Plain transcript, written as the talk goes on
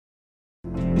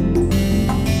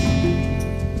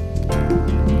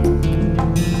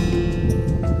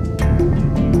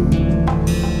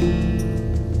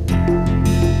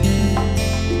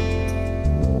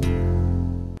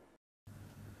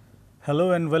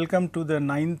Hello and welcome to the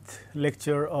 9th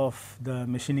lecture of the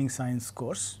machining science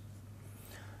course.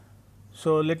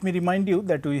 So, let me remind you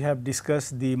that we have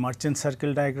discussed the Merchant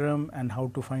circle diagram and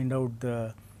how to find out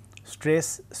the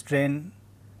stress, strain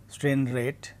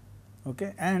rate,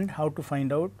 okay, and how to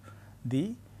find out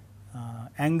the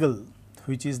angle,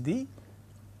 which is the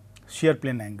shear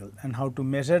plane angle, and how to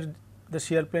measure the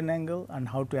shear plane angle and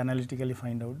how to analytically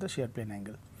find out the shear plane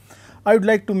angle. I would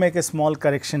like to make a small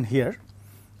correction here,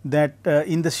 that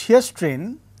in the shear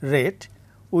strain rate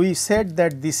we said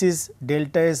that this is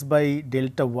delta S by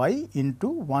delta Y into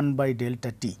 1 by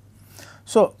delta T.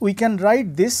 So, we can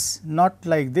write this not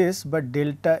like this, but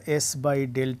delta S by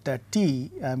delta T.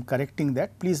 I am correcting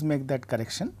that, please make that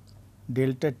correction,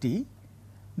 delta T.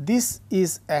 This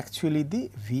is actually the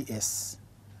Vs,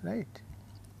 right.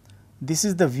 This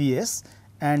is the Vs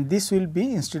and this will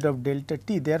be instead of delta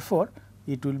T, therefore,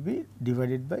 it will be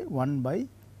divided by 1 by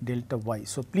delta Y.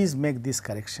 So, please make this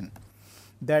correction,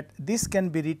 that this can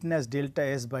be written as delta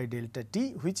S by delta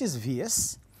T, which is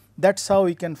Vs. That is how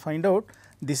we can find out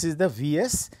this is the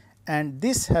Vs, and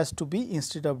this has to be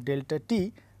instead of delta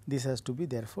T, this has to be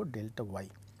therefore delta Y.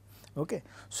 Okay.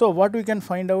 So, what we can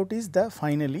find out is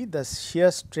finally the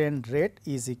shear strain rate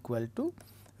is equal to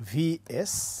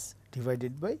Vs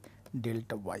divided by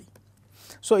delta Y.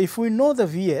 So, if we know the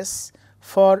Vs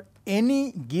for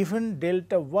any given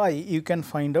delta Y, you can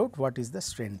find out what is the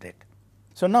strain rate.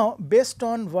 So, now based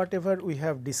on whatever we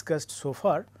have discussed so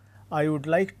far, I would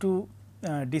like to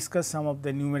discuss some of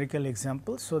the numerical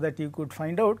examples, so that you could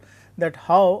find out that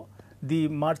how the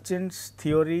Merchant's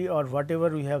theory or whatever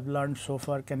we have learned so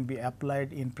far can be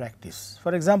applied in practice.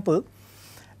 For example,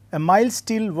 a mild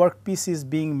steel workpiece is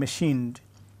being machined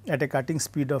at a cutting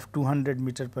speed of 200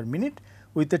 meter per minute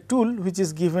with a tool which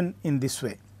is given in this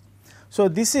way. So,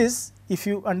 this is, if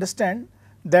you understand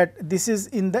that this is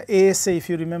in the ASA, if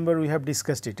you remember we have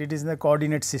discussed it, it is in the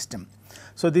coordinate system.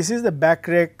 So, this is the back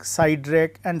rake, side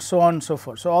rake and so on and so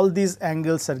forth. So, all these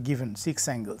angles are given, 6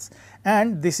 angles,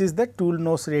 and this is the tool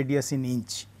nose radius in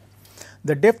inch.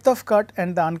 The depth of cut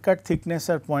and the uncut thickness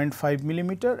are 0.5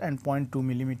 millimeter and 0.2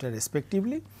 millimeter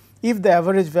respectively. If the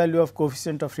average value of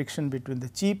coefficient of friction between the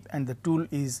chip and the tool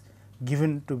is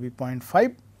given to be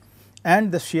 0.5,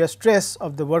 and the shear stress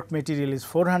of the work material is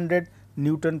 400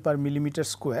 Newton per millimeter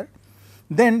square,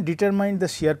 then determine the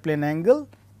shear plane angle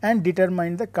and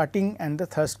determine the cutting and the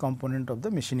thrust component of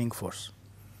the machining force.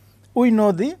 We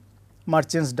know the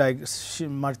Merchant's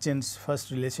first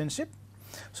relationship.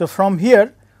 So, from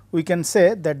here we can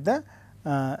say that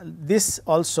this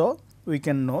also we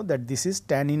can know that this is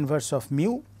tan inverse of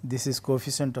mu, this is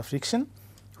coefficient of friction,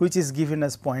 which is given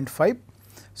as 0.5.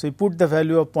 So, we put the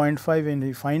value of 0.5 and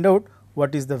we find out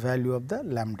what is the value of the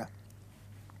lambda,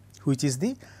 which is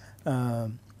the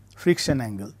friction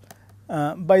angle.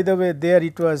 By the way, there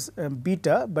it was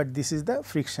beta, but this is the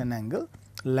friction angle,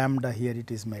 lambda here it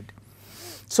is made.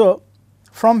 So,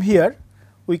 from here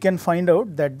we can find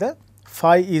out that the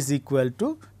phi is equal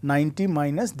to 90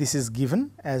 minus this is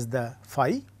given as the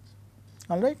phi,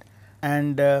 all right,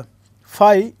 and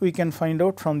phi we can find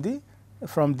out from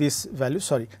this value,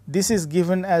 sorry, this is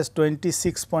given as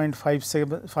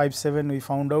 26.57 we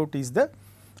found out is the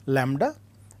lambda,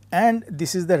 and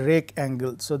this is the rake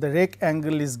angle. So, the rake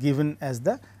angle is given as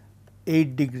the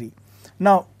 8 degree.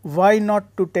 Now, why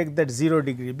not to take that 0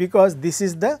 degree? Because this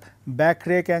is the back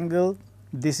rake angle,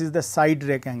 this is the side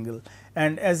rake angle,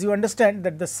 and as you understand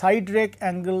that the side rake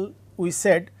angle we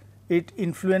said it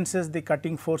influences the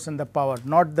cutting force and the power,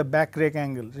 not the back rake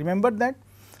angle, remember that.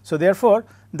 So, therefore,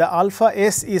 the alpha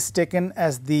s is taken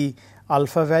as the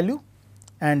alpha value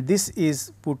and this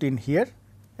is put in here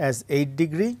as 8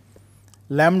 degree.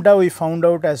 Lambda we found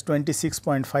out as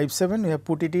 26.57, we have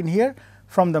put it in here.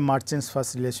 From the Merchant's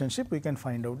first relationship we can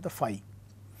find out the phi.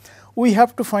 We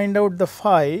have to find out the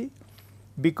phi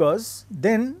because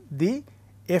then the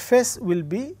Fs will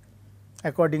be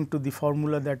according to the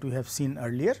formula that we have seen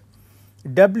earlier.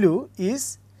 W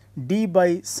is d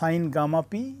by sin gamma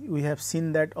p, we have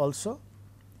seen that also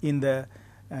in the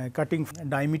cutting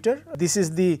diameter. This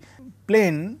is the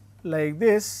plane like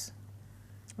this,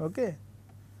 okay,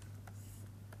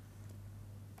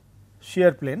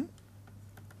 shear plane,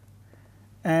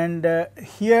 and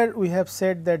here we have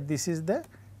said that this is the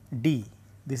d,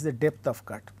 this is the depth of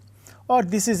cut, or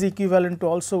this is equivalent to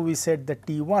also we said the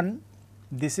T1,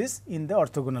 this is in the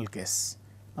orthogonal case,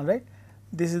 all right.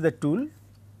 This is the tool,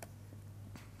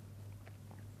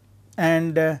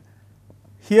 and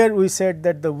here we said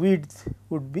that the width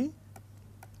would be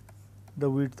the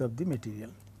width of the material,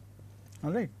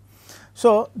 all right.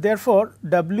 So, therefore,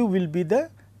 W will be the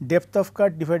depth of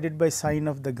cut divided by sin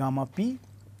of the gamma p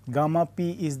gamma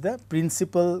p is the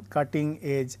principal cutting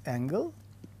edge angle,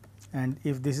 and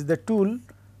if this is the tool,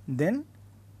 then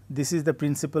this is the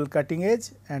principal cutting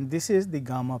edge and this is the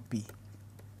gamma p.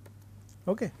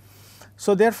 Okay.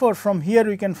 So, therefore, from here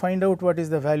we can find out what is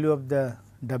the value of the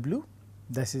W,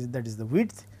 that is the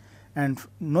width, and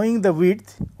knowing the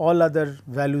width, all other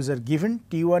values are given.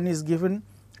 T1 is given,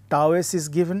 tau s is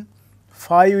given,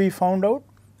 phi we found out,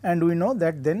 and we know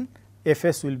that then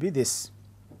Fs will be this.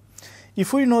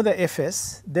 If we know the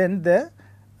Fs, then the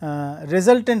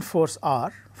resultant force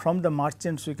R from the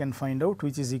Marchants we can find out,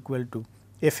 which is equal to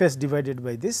Fs divided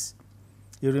by this.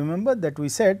 You remember that we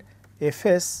said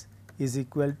Fs is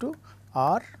equal to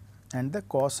R and the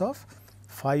cos of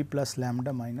phi plus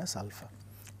lambda minus alpha.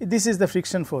 This is the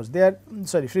friction force, there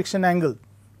friction angle,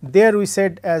 there we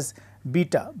said as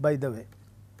beta, by the way.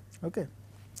 Okay.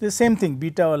 The same thing,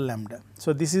 beta or lambda.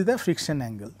 So, this is the friction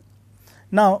angle.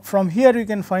 Now, from here we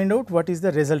can find out what is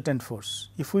the resultant force.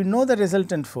 If we know the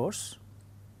resultant force,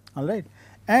 all right,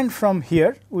 and from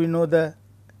here we know the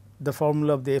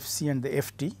formula of the Fc and the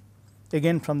Ft,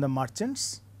 again from the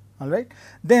Marchants, all right,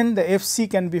 then the Fc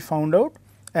can be found out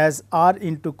as R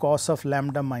into cos of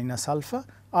lambda minus alpha.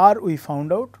 R we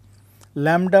found out,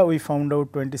 lambda we found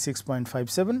out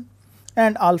 26.57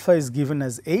 and alpha is given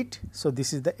as 8. So,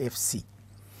 this is the Fc.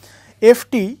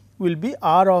 Ft will be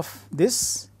R of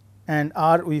this, and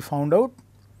R we found out,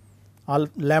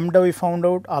 lambda we found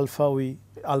out,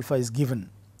 alpha is given.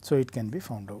 So, it can be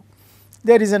found out.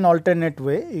 There is an alternate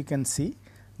way, you can see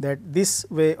that this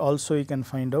way also you can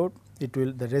find out,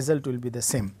 the result will be the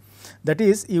same. That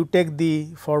is, you take the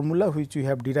formula which we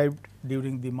have derived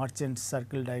during the Marchant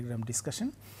circle diagram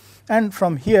discussion, and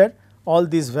from here all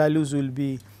these values will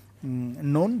be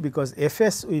known, because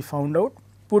Fs we found out,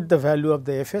 put the value of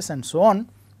the Fs and so on,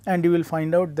 and you will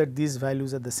find out that these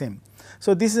values are the same.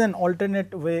 So, this is an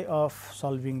alternate way of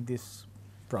solving this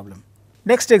problem.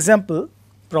 Next example,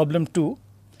 problem 2.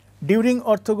 During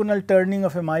orthogonal turning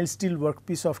of a mild steel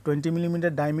workpiece of 20 millimeter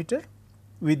diameter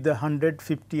with the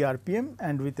 150 rpm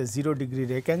and with a 0 degree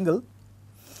rake angle,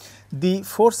 the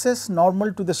forces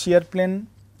normal to the shear plane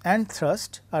and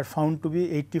thrust are found to be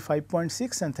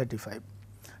 85.6 and 35.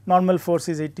 Normal force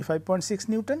is 85.6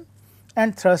 Newton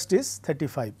and thrust is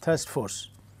 35, thrust force.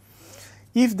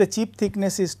 If the chip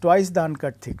thickness is twice the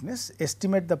uncut thickness,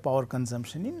 estimate the power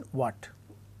consumption in watt.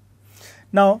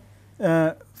 Now,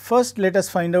 first let us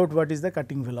find out what is the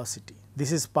cutting velocity.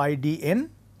 This is pi d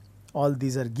n, all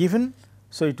these are given.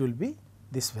 So, it will be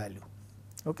this value.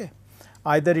 Okay.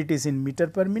 Either it is in meter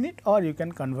per minute or you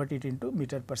can convert it into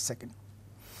meter per second.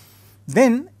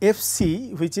 Then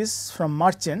Fc, which is from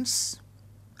Marchants,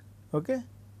 okay,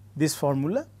 this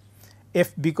formula,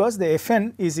 because the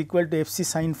Fn is equal to Fc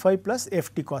sin phi plus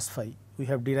Ft cos phi, we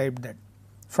have derived that.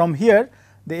 From here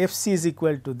the Fc is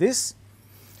equal to this.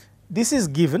 This is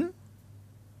given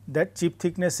that chip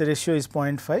thickness ratio is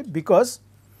 0.5, because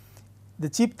the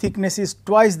chip thickness is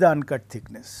twice the uncut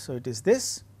thickness. So, it is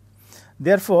this.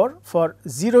 Therefore, for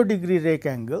 0 degree rake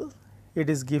angle, it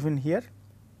is given here,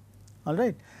 all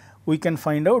right. We can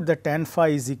find out that tan phi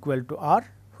is equal to R,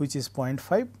 which is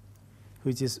 0.5,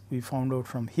 which is we found out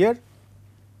from here.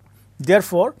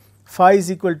 Therefore, phi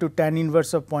is equal to tan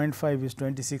inverse of 0.5 is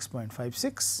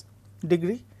 26.56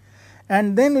 degree,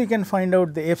 and then we can find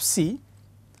out the Fc,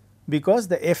 because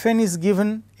the Fn is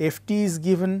given, Ft is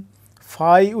given,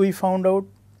 phi we found out,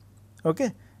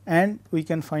 okay, and we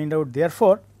can find out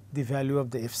therefore the value of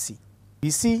the Fc.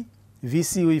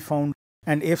 Vc we found,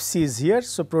 and Fc is here.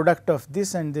 So, product of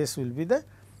this and this will be the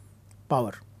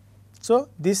power. So,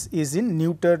 this is in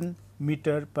Newton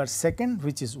meter per second,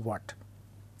 which is watt.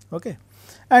 Okay.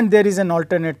 And there is an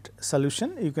alternate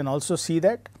solution. You can also see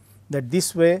that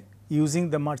this way, using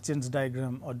the Marchant's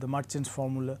diagram or the Marchant's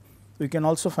formula, we can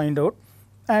also find out,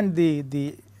 and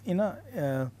the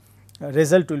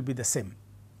result will be the same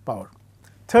power.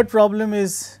 Third problem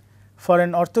is, for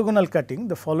an orthogonal cutting,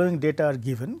 the following data are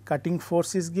given: cutting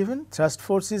force is given, thrust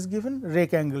force is given,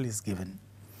 rake angle is given,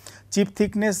 chip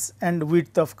thickness and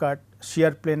width of cut, shear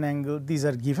plane angle, these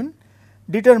are given.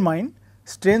 Determine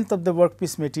strength of the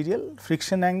workpiece material,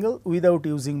 friction angle without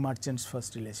using Marchant's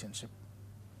first relationship.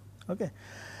 Okay.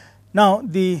 Now,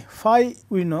 the phi,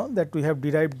 we know that we have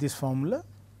derived this formula.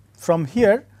 From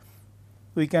here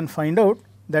we can find out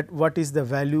that what is the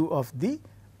value of the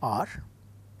R,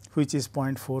 which is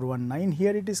 0.419,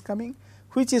 here it is coming,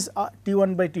 which is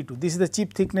T1 by T2. This is the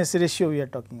chip thickness ratio we are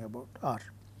talking about, R.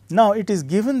 Now, it is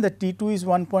given that T2 is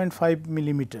 1.5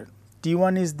 millimeter,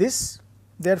 T1 is this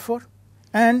therefore,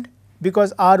 and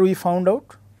because R we found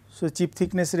out, so chip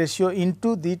thickness ratio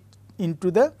into the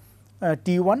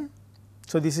T1.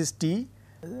 So, this is T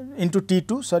into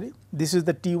T2, sorry, this is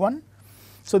the T1.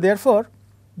 So, therefore,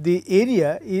 the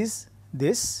area is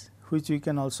this, which we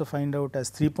can also find out as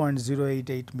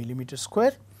 3.088 millimeter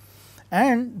square,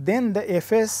 and then the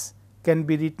Fs can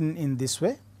be written in this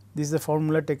way. This is the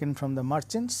formula taken from the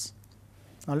Marchants,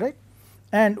 all right,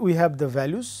 and we have the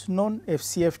values known,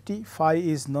 FCFT, phi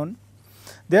is known.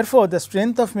 Therefore, the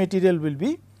strength of material will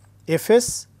be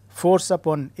Fs, force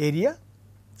upon area,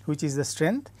 which is the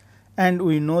strength, and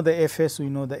we know the Fs, we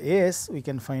know the As, we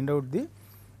can find out the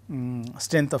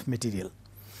strength of material.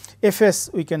 Fs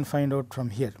we can find out from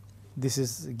here. This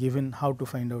is given how to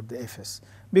find out the Fs,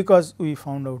 because we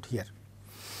found out here.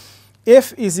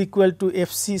 F is equal to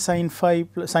Fc sin phi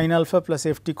sin alpha plus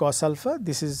Ft cos alpha.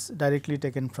 This is directly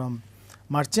taken from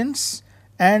Marchants,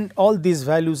 and all these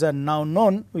values are now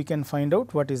known. We can find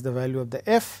out what is the value of the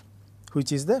F,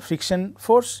 which is the friction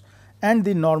force and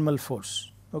the normal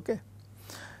force. Okay.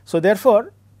 So,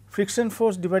 therefore, friction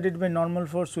force divided by normal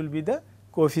force will be the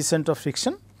coefficient of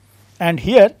friction, and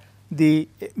here the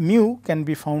mu can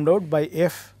be found out by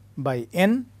F by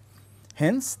N.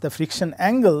 Hence, the friction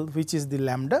angle, which is the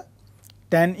lambda,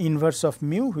 tan inverse of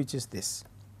mu, which is this.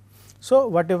 So,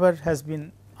 whatever has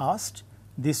been asked,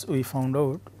 this we found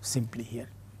out simply here,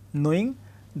 knowing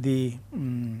the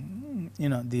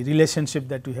the relationship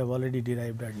that we have already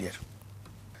derived earlier.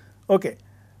 Okay.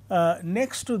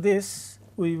 Next to this,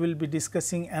 we will be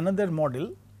discussing another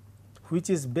model, which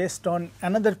is based on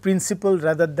another principle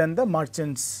rather than the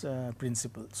Marchants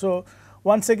principle. So,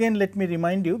 once again let me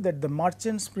remind you that the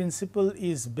Marchants principle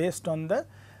is based on the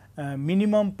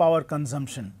minimum power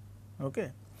consumption,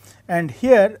 okay. And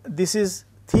here this is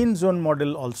thin zone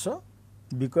model also,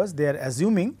 because they are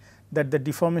assuming that the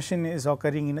deformation is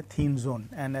occurring in a thin zone,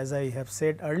 and as I have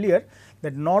said earlier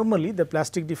that normally the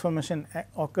plastic deformation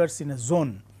occurs in a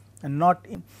zone and not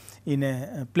in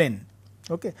a plane.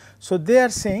 Okay. So, they are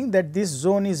saying that this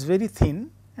zone is very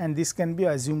thin and this can be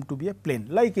assumed to be a plane,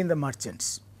 like in the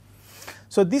Marchants.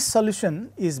 So, this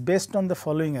solution is based on the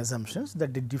following assumptions,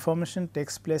 that the deformation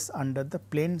takes place under the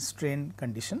plane strain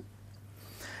condition.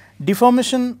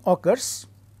 Deformation occurs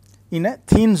in a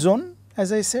thin zone,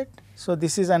 as I said. So,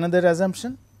 this is another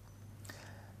assumption.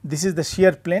 This is the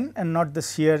shear plane and not the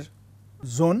shear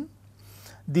zone.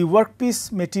 The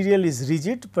workpiece material is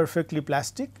rigid, perfectly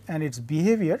plastic, and its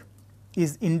behavior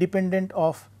is independent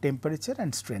of temperature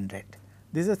and strain rate.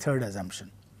 This is the third assumption.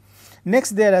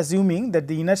 Next, they are assuming that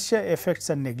the inertia effects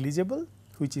are negligible,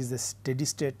 which is the steady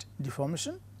state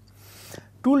deformation.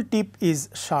 Tool tip is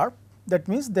sharp, that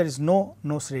means there is no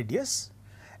nose radius,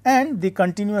 and the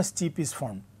continuous chip is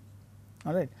formed.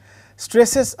 All right.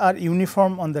 Stresses are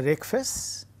uniform on the rake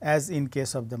face, as in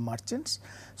case of the Marchants.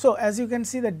 So, as you can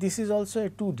see that this is also a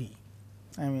 2D,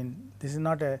 I mean this is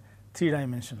not a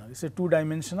 3-dimensional, it is a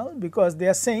 2-dimensional, because they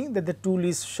are saying that the tool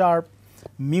is sharp,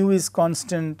 mu is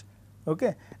constant,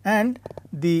 okay, and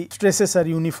the stresses are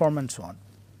uniform and so on.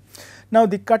 Now,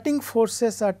 the cutting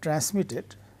forces are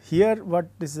transmitted here. What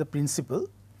is the principle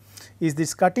is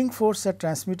this: cutting force are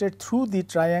transmitted through the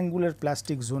triangular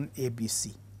plastic zone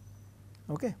ABC,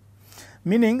 okay.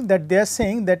 Meaning that they are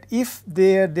saying that if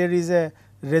there is a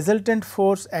resultant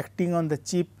force acting on the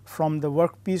chip from the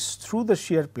workpiece through the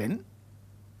shear plane,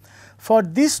 for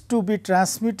this to be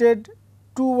transmitted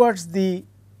towards the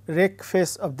rake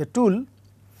face of the tool,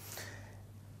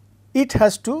 it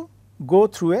has to go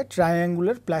through a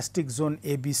triangular plastic zone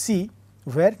ABC,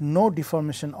 where no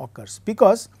deformation occurs,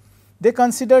 because they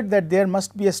considered that there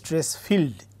must be a stress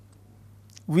field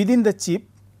within the chip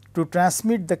to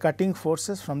transmit the cutting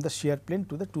forces from the shear plane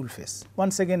to the tool face.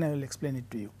 Once again I will explain it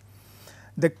to you.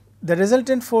 The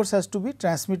resultant force has to be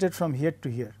transmitted from here to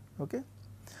here. Okay.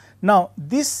 Now,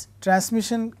 this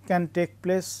transmission can take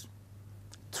place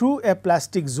through a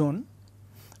plastic zone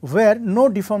where no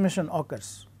deformation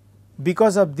occurs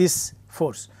because of this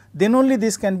force, then only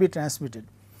this can be transmitted.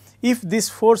 If this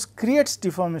force creates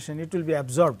deformation, it will be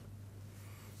absorbed.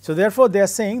 So, therefore, they are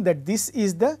saying that this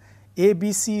is the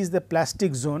ABC is the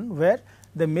plastic zone where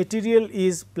the material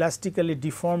is plastically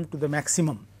deformed to the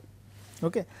maximum.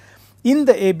 Okay. In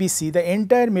the ABC, the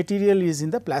entire material is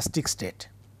in the plastic state,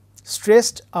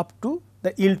 stressed up to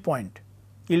the yield point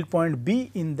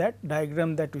B in that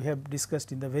diagram that we have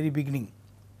discussed in the very beginning.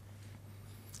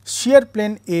 Shear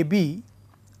plane AB,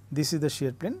 this is the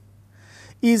shear plane,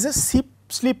 is a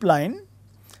slip line,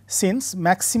 since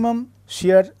maximum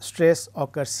shear stress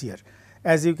occurs here.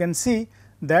 As you can see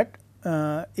that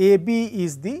AB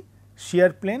is the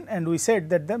shear plane, and we said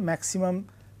that the maximum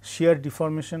shear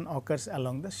deformation occurs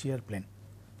along the shear plane.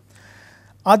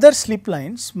 Other slip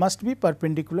lines must be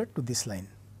perpendicular to this line.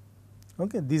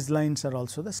 Okay. These lines are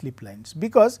also the slip lines,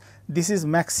 because this is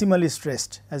maximally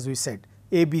stressed, as we said,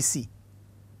 ABC.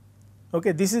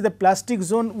 Okay. This is the plastic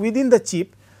zone within the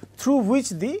chip through which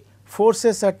the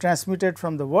forces are transmitted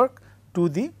from the work to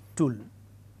the tool.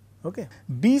 Okay.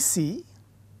 BC,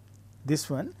 this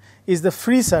one, is the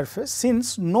free surface,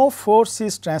 since no force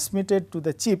is transmitted to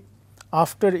the chip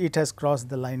after it has crossed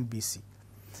the line BC.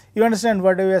 You understand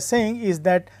what we are saying is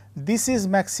that this is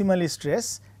maximally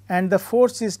stressed and the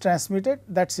force is transmitted,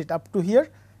 that is it, up to here,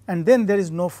 and then there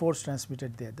is no force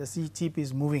transmitted there. The chip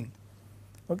is moving,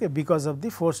 okay, because of the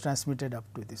force transmitted up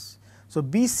to this. So,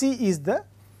 BC is the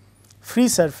free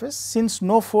surface, since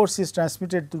no force is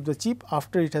transmitted to the chip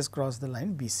after it has crossed the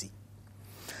line BC.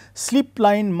 Slip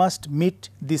line must meet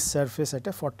this surface at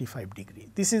a 45 degree.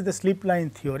 This is the slip line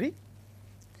theory,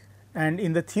 and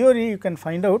in the theory you can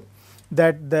find out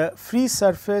that the free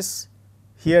surface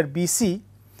here BC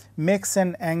makes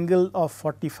an angle of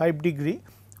 45 degree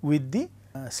with the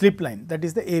slip line, that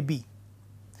is the AB.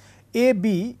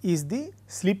 AB is the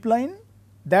slip line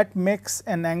that makes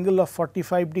an angle of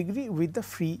 45 degree with the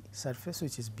free surface,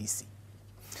 which is BC.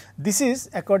 This is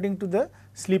according to the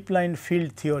slip line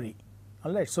field theory.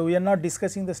 All right. So, we are not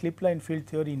discussing the slip line field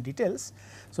theory in details.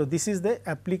 So, this is the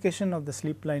application of the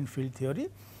slip line field theory,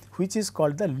 which is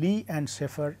called the Lee and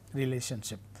Schaeffer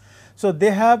relationship. So, they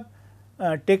have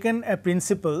taken a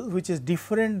principle which is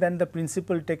different than the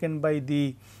principle taken by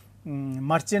the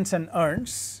merchants and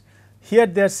Ernst. Here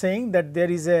they are saying that there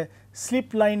is a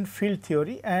slip line field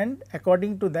theory, and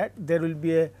according to that there will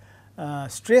be a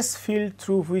stress field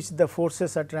through which the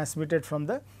forces are transmitted from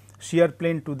the shear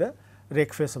plane to the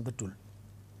rake face of the tool.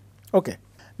 Okay.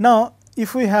 Now,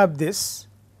 if we have this,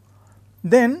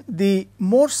 then the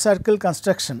Morse circle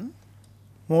construction,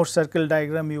 Morse circle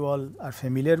diagram you all are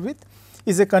familiar with,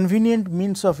 is a convenient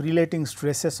means of relating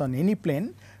stresses on any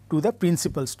plane to the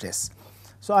principal stress.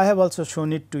 So, I have also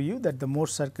shown it to you that the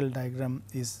Morse circle diagram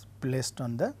is placed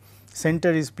on the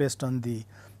center, is placed on the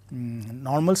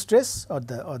normal stress or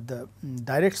the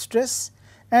direct stress,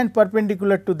 and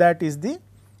perpendicular to that is the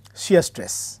shear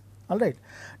stress. All right.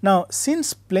 Now,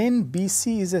 since plane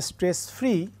BC is a stress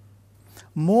free,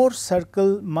 Morse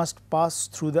circle must pass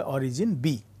through the origin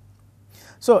B.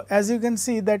 So, as you can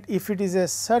see that if it is a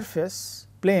surface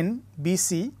plane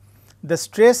BC, the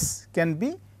stress can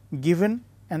be given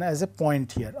and as a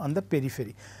point here on the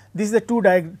periphery. This is the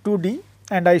 2D,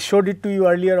 and I showed it to you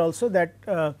earlier also that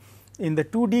in the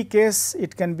 2D case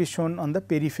it can be shown on the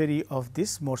periphery of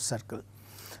this Morse circle.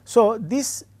 So,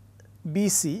 this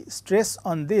BC stress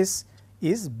on this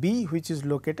is B, which is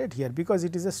located here, because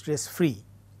it is a stress free.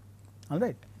 All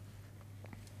right.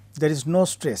 There is no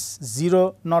stress,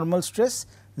 0 normal stress,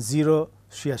 0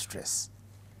 shear stress.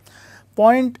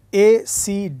 Point A,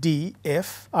 C, D,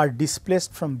 F are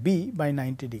displaced from B by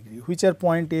 90 degree. Which are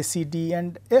point A, C, D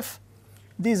and F?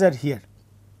 These are here.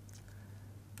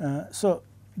 So,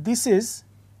 this is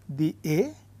the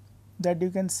A that you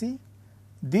can see,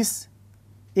 this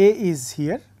A is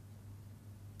here,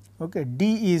 okay.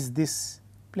 D is this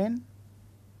plane,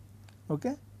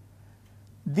 okay.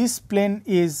 This plane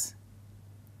is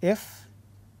F,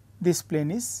 this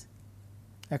plane is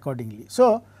accordingly.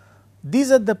 So,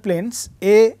 these are the planes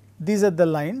A, these are the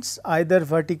lines either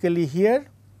vertically here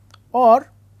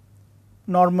or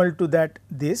normal to that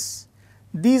this.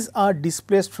 These are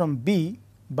displaced from B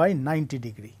by 90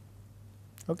 degree.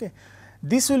 Okay.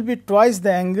 This will be twice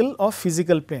the angle of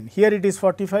physical plane. Here it is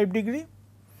 45 degree.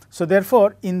 So,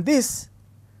 therefore, in this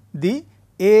the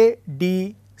A,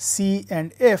 D, C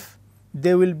and F,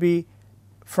 they will be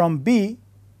from B,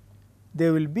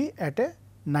 they will be at a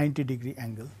 90 degree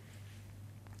angle.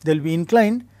 They will be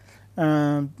inclined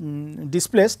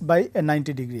displaced by a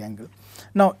 90 degree angle.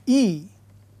 Now, E,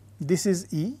 this is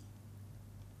E,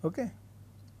 okay.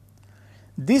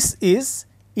 This is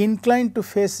inclined to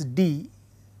face D,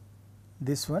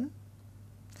 this one,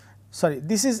 sorry,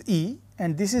 this is E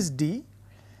and this is D.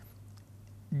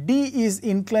 D is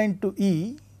inclined to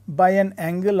E by an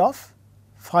angle of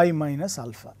phi minus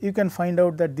alpha. You can find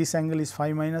out that this angle is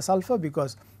phi minus alpha,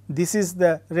 because this is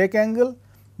the rake angle,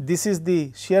 this is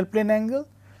the shear plane angle.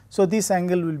 So, this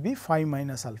angle will be phi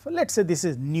minus alpha. Let us say this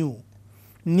is nu,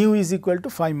 nu is equal to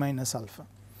phi minus alpha.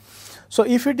 So,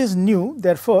 if it is nu,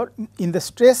 therefore, in the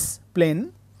stress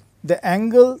plane, the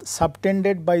angle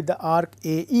subtended by the arc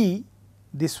AE,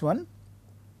 this one,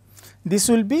 this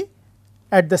will be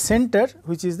at the center,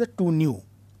 which is the 2 nu.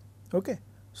 Okay.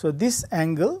 So, this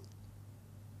angle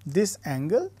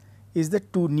is the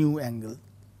 2 nu angle,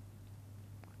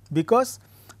 because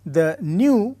the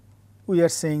nu, we are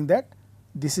saying that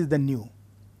this is the nu,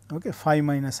 okay, phi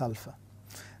minus alpha.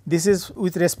 This is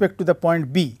with respect to the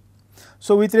point B.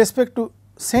 So, with respect to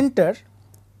center,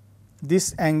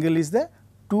 this angle is the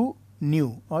 2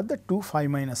 nu or the 2 phi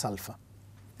minus alpha.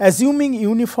 Assuming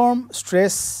uniform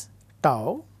stress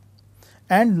tau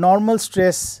and normal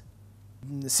stress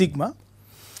sigma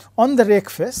on the rake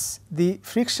face, the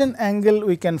friction angle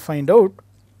we can find out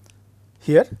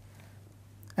here,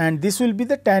 and this will be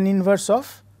the tan inverse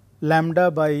of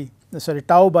lambda by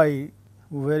tau by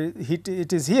where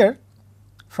it is here.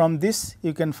 From this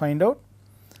you can find out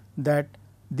that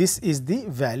this is the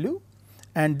value,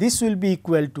 and this will be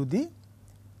equal to the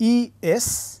E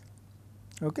s,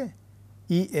 okay,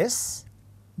 E s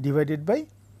divided by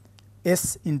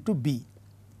S into B.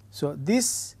 So,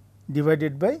 this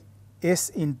divided by S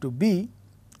into B,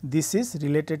 this is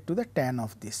related to the tan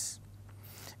of this,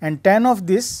 and tan of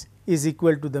this is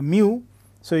equal to the mu.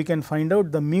 So, you can find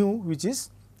out the mu, which is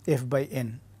F by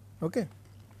n, okay,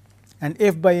 and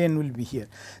F by n will be here.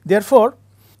 Therefore,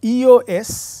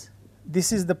 EOS,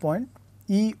 this is the point,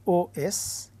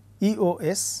 EOS,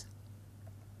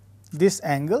 this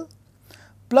angle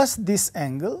plus this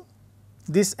angle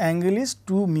is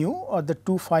 2 mu or the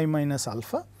 2 phi minus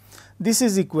alpha. This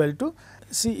is equal to,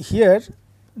 see here,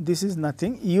 this is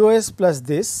nothing, EOS plus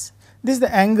this is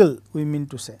the angle we mean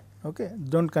to say, okay,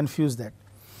 do not confuse that.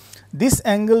 This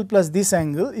angle plus this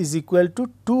angle is equal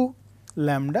to 2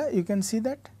 lambda, you can see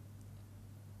that,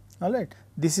 all right.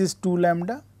 This is 2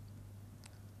 lambda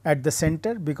at the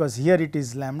center, because here it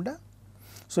is lambda.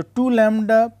 So, 2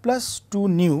 lambda plus 2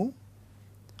 nu,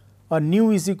 or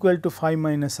nu is equal to phi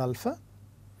minus alpha.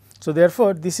 So,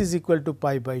 therefore, this is equal to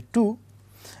pi by 2,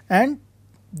 and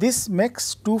this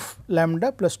makes 2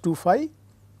 lambda plus 2 phi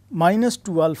minus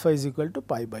 2 alpha is equal to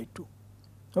pi by 2.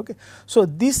 Okay. So,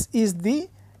 this is the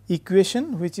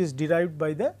equation which is derived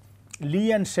by the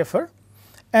Lee and Schaeffer,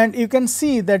 and you can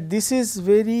see that this is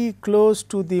very close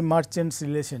to the Merchant's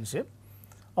relationship,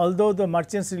 although the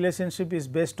Merchant's relationship is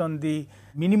based on the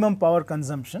minimum power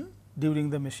consumption during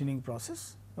the machining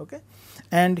process. Okay.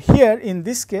 And here in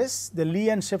this case, the Lee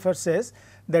and Schaeffer says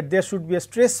that there should be a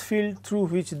stress field through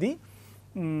which the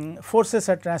forces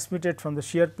are transmitted from the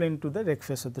shear plane to the rake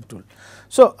face of the tool.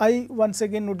 So, I once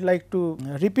again would like to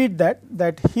repeat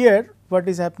that here what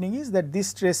is happening is that this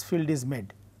stress field is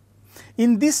made.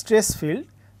 In this stress field,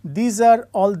 these are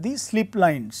all the slip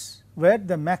lines where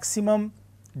the maximum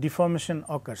deformation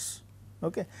occurs,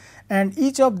 okay. And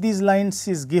each of these lines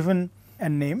is given a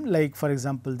name, like for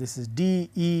example, this is D,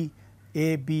 E,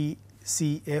 A, B,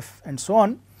 C, F and so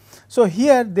on. So,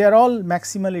 here they are all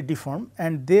maximally deformed,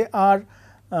 and they are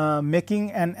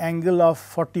making an angle of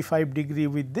 45 degree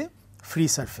with the free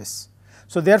surface.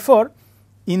 So, therefore,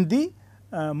 in the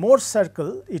Morse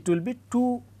circle it will be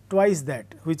twice that,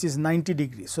 which is 90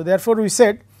 degrees. So, therefore, we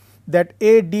said that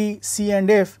A, D, C and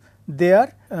F, they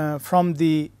are from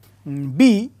the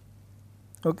B,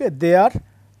 okay, they are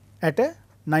at a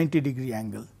 90 degree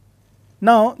angle.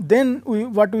 Now, then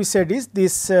what we said is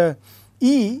this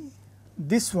E,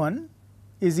 this one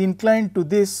is inclined to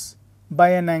this by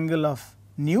an angle of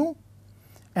nu,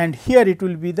 and here it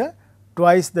will be the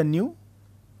twice the nu,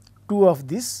 2 of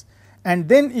this, and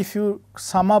then if you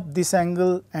sum up this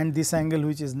angle and this angle,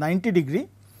 which is 90 degree,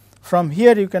 from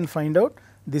here you can find out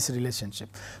this relationship.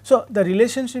 So, the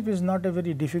relationship is not a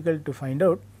very difficult to find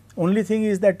out, only thing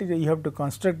is that you have to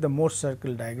construct the Morse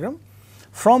circle diagram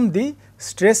from the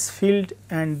stress field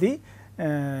and the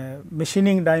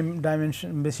machining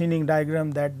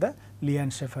diagram that the Lee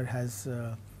and Schaeffer has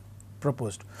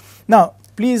proposed. Now,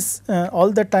 please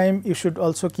all the time you should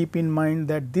also keep in mind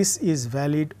that this is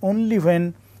valid only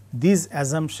when these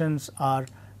assumptions are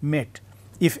met.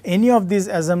 If any of these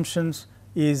assumptions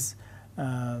is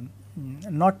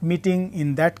not meeting,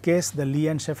 in that case the Lee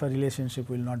and Schaeffer relationship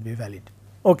will not be valid.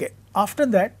 Okay. After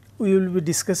that, we will be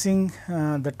discussing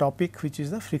the topic which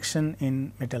is the friction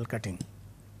in metal cutting.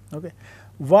 Okay.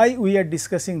 Why we are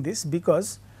discussing this?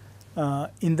 Because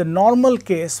in the normal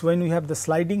case, when we have the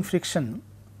sliding friction,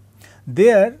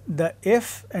 there the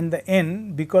F and the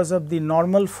N, because of the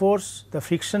normal force, the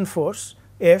friction force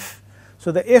F.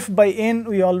 So, the F by N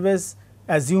we always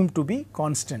assume to be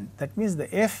constant, that means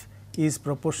the F is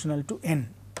proportional to N.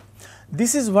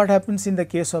 This is what happens in the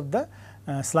case of the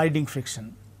sliding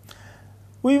friction.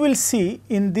 We will see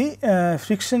in the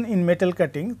friction in metal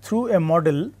cutting through a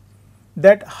model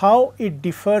that how it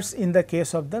differs in the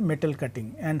case of the metal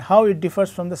cutting and how it differs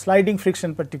from the sliding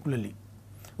friction particularly,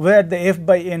 where the F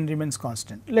by N remains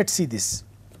constant. Let us see this.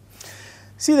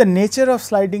 See the nature of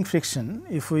sliding friction,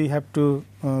 if we have to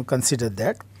consider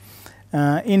that.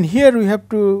 In here we have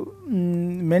to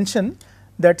mention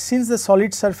that since the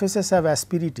solid surfaces have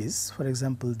asperities, for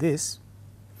example this.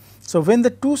 So, when the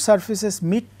two surfaces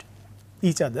meet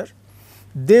each other,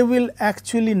 they will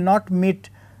actually not meet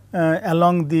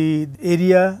along the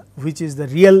area which is the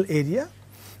real area,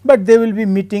 but they will be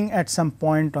meeting at some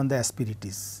point on the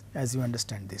asperities, as you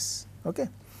understand this. Okay.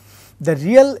 The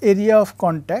real area of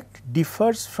contact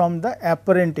differs from the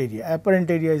apparent area.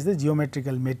 Apparent area is the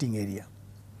geometrical mating area.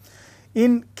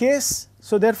 In case,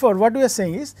 so therefore, what we are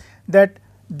saying is that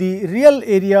the real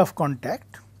area of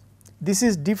contact, this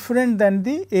is different than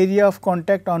the area of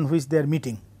contact on which they are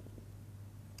meeting,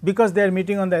 because they are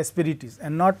meeting on the asperities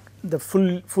and not the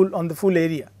full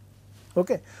area.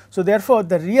 Okay. So, therefore,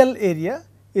 the real area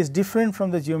is different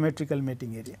from the geometrical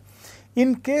mating area.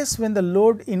 In case when the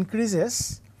load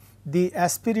increases, the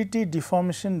asperity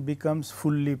deformation becomes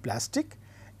fully plastic,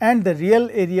 and the real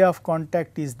area of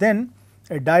contact is then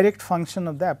a direct function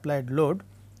of the applied load,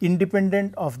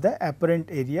 independent of the apparent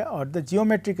area or the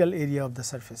geometrical area of the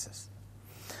surfaces.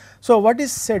 So, what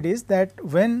is said is that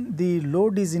when the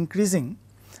load is increasing,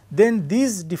 then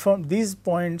these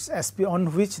points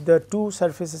on which the two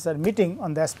surfaces are meeting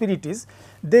on the asperities,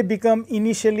 they become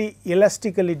initially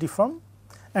elastically deformed,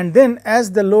 and then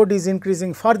as the load is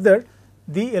increasing further,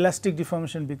 the elastic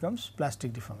deformation becomes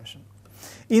plastic deformation.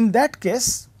 In that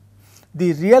case,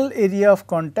 the real area of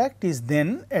contact is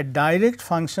then a direct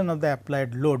function of the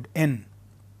applied load n,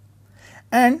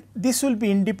 and this will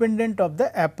be independent of the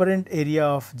apparent area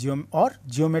of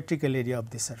geometrical area of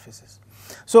the surfaces.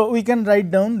 So, we can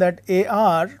write down that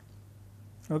AR,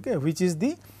 okay, which is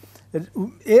the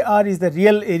AR is the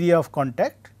real area of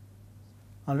contact,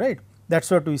 all right. That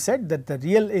is what we said, that the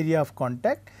real area of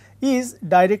contact is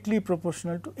directly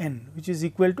proportional to n, which is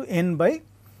equal to n by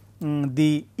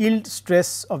the yield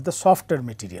stress of the softer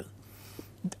material.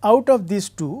 Out of these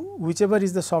two, whichever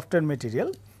is the softer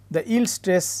material, the yield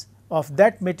stress of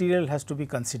that material has to be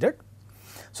considered.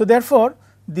 So, therefore,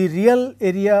 the real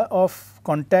area of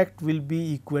contact will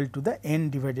be equal to the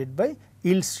n divided by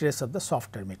yield stress of the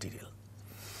softer material.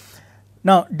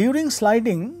 Now, during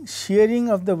sliding, shearing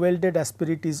of the welded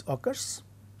asperities occurs.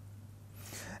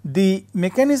 The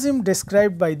mechanism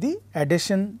described by the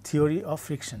adhesion theory of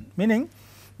friction, meaning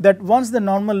that once the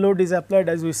normal load is applied,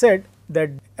 as we said,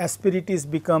 that asperities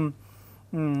become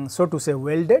so to say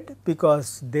welded,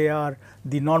 because they are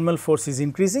the normal force is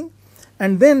increasing,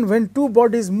 and then when two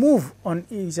bodies move on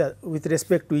each other with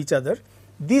respect to each other,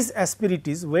 these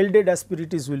asperities, welded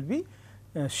asperities, will be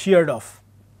sheared off,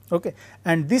 okay.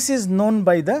 And this is known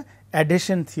by the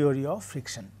adhesion theory of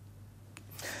friction.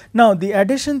 Now, the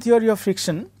adhesion theory of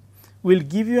friction will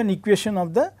give you an equation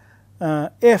of the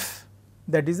F,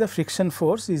 that is the friction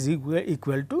force, is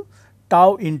equal to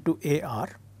tau into AR.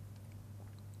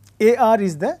 AR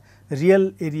is the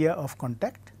real area of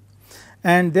contact,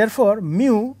 and therefore,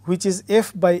 mu, which is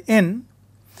F by n,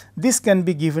 this can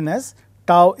be given as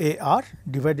tau AR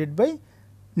divided by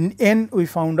n, we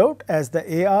found out as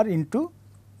the AR into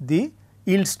the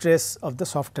yield stress of the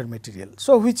softer material.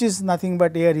 So, which is nothing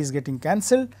but AR is getting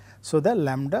cancelled. So,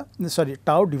 the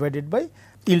tau divided by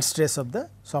yield stress of the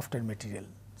softer material,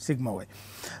 sigma y.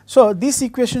 So, this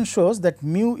equation shows that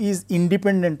mu is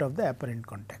independent of the apparent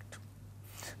contact.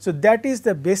 So, that is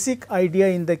the basic idea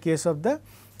in the case of the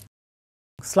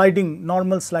sliding,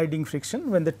 normal sliding friction,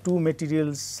 when the two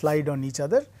materials slide on each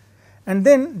other, and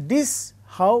then this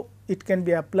how it can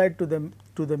be applied to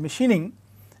the machining,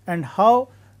 and how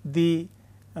the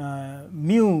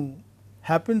mu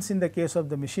happens in the case of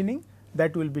the machining,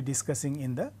 that we will be discussing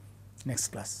in the next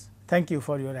class. Thank you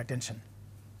for your attention.